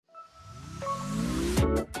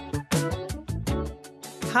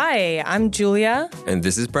Hi, I'm Julia. And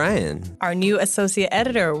this is Brian. Our new associate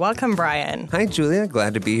editor. Welcome, Brian. Hi, Julia.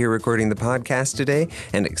 Glad to be here recording the podcast today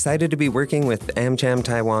and excited to be working with AmCham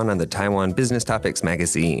Taiwan on the Taiwan Business Topics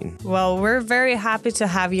magazine. Well, we're very happy to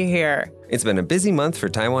have you here. It's been a busy month for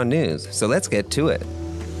Taiwan news, so let's get to it.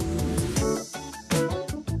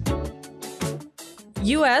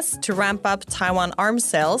 U.S. to ramp up Taiwan arms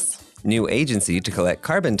sales. New agency to collect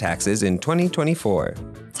carbon taxes in 2024.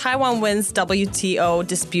 Taiwan wins WTO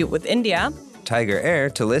dispute with India. Tiger Air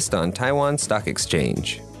to list on Taiwan Stock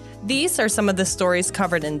Exchange. These are some of the stories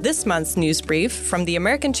covered in this month's news brief from the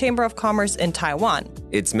American Chamber of Commerce in Taiwan.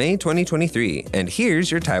 It's May 2023, and here's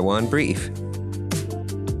your Taiwan brief.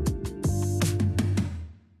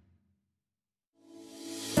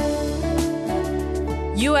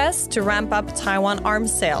 U.S. to ramp up Taiwan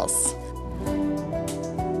arms sales.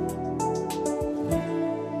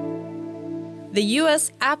 The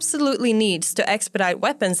U.S. absolutely needs to expedite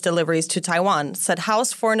weapons deliveries to Taiwan, said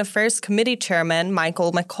House Foreign Affairs Committee Chairman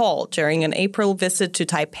Michael McCaul during an April visit to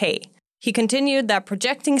Taipei. He continued that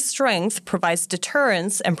projecting strength provides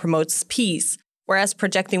deterrence and promotes peace, whereas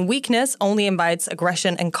projecting weakness only invites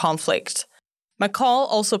aggression and conflict. McCaul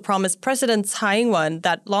also promised President Tsai Ing-wen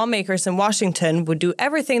that lawmakers in Washington would do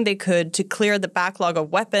everything they could to clear the backlog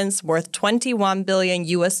of weapons worth $21 billion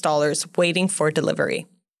waiting for delivery.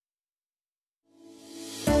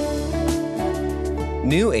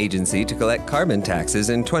 New agency to collect carbon taxes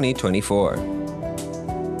in 2024.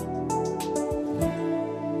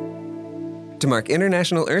 To mark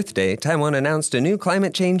International Earth Day, Taiwan announced a new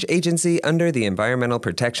climate change agency under the Environmental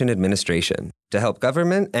Protection Administration to help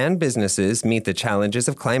government and businesses meet the challenges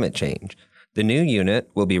of climate change. The new unit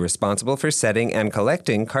will be responsible for setting and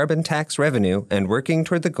collecting carbon tax revenue and working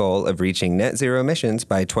toward the goal of reaching net zero emissions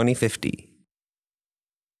by 2050.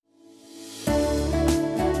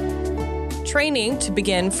 Training to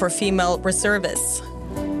begin for female reservists.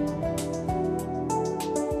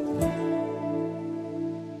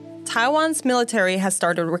 Taiwan's military has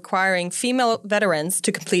started requiring female veterans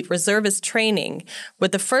to complete reservist training,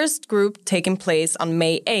 with the first group taking place on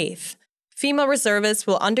May 8th. Female reservists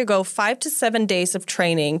will undergo 5 to 7 days of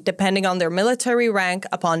training, depending on their military rank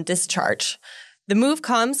upon discharge. The move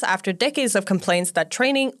comes after decades of complaints that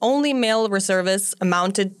training only male reservists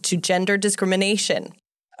amounted to gender discrimination.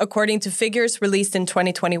 According to figures released in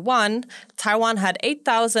 2021, Taiwan had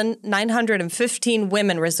 8,915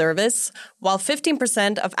 women reservists, while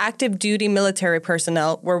 15% of active duty military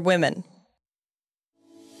personnel were women.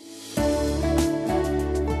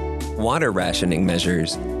 Water rationing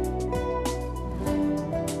measures.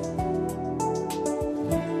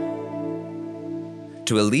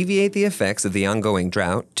 To alleviate the effects of the ongoing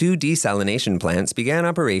drought, 2 desalination plants began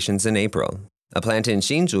operations in April. A plant in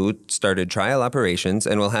Hsinchu started trial operations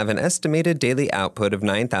and will have an estimated daily output of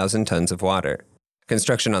 9,000 tons of water.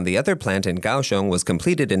 Construction on the other plant in Kaohsiung was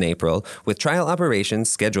completed in April, with trial operations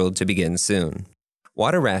scheduled to begin soon.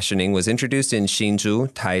 Water rationing was introduced in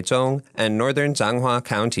Hsinchu, Taichung, and northern Changhua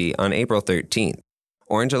County on April 13th.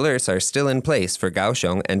 Orange alerts are still in place for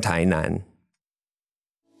Kaohsiung and Tainan.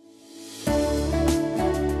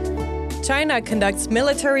 China conducts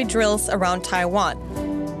military drills around Taiwan.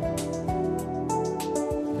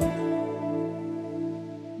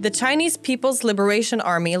 The Chinese People's Liberation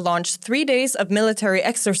Army launched 3 days of military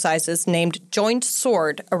exercises named Joint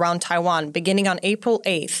Sword around Taiwan beginning on April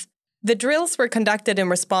 8th. The drills were conducted in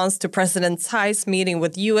response to President Tsai's meeting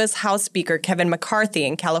with U.S. House Speaker Kevin McCarthy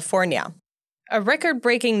in California. A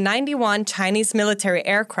record-breaking 91 Chinese military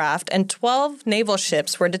aircraft and 12 naval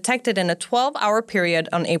ships were detected in a 12-hour period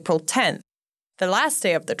on April 10th, the last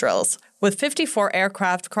day of the drills, with 54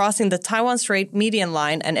 aircraft crossing the Taiwan Strait median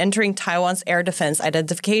line and entering Taiwan's air defense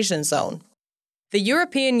identification zone. The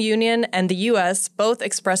European Union and the U.S. both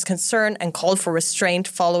expressed concern and called for restraint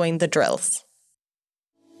following the drills.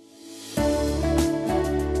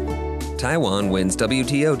 Taiwan wins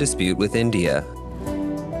WTO dispute with India.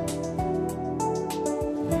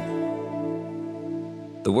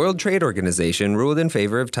 The World Trade Organization ruled in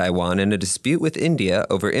favor of Taiwan in a dispute with India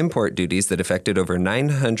over import duties that affected over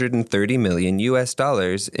 $930 million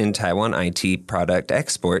in Taiwan IT product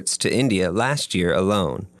exports to India last year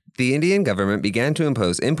alone. The Indian government began to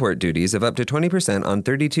impose import duties of up to 20% on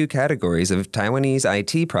 32 categories of Taiwanese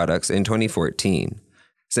IT products in 2014.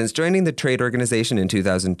 Since joining the trade organization in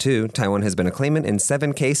 2002, Taiwan has been a claimant in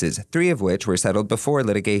 7 cases, 3 of which were settled before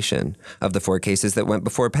litigation. Of the 4 cases that went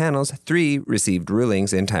before panels, 3 received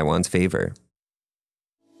rulings in Taiwan's favor.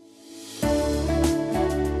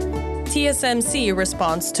 TSMC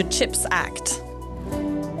responds to CHIPS Act.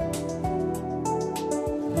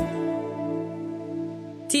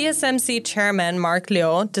 TSMC Chairman Mark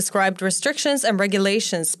Liu described restrictions and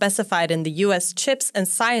regulations specified in the U.S. CHIPS and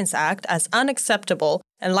Science Act as unacceptable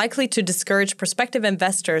and likely to discourage prospective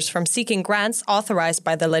investors from seeking grants authorized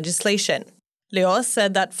by the legislation. Liu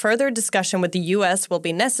said that further discussion with the U.S. will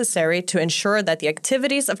be necessary to ensure that the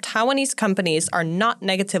activities of Taiwanese companies are not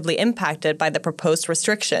negatively impacted by the proposed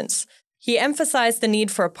restrictions. He emphasized the need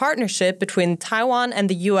for a partnership between Taiwan and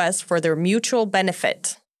the U.S. for their mutual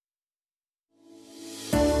benefit.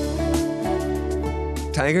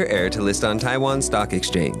 Tiger Air to list on Taiwan Stock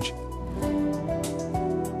Exchange.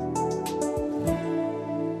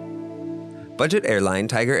 Budget airline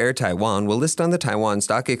Tiger Air Taiwan will list on the Taiwan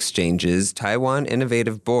Stock Exchange's Taiwan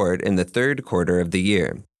Innovative Board in the third quarter of the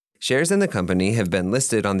year. Shares in the company have been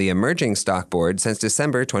listed on the Emerging Stock Board since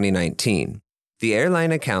December 2019. The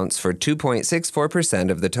airline accounts for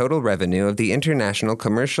 2.64% of the total revenue of the international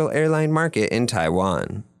commercial airline market in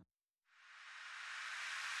Taiwan.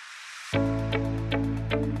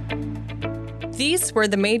 These were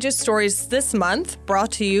the major stories this month,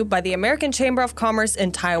 brought to you by the American Chamber of Commerce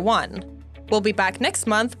in Taiwan. We'll be back next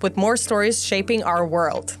month with more stories shaping our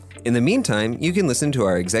world. In the meantime, you can listen to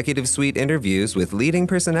our Executive Suite interviews with leading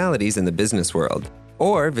personalities in the business world,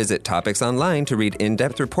 or visit Topics Online to read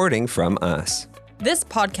in-depth reporting from us. This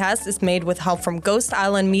podcast is made with help from Ghost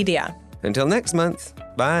Island Media. Until next month,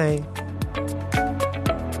 bye.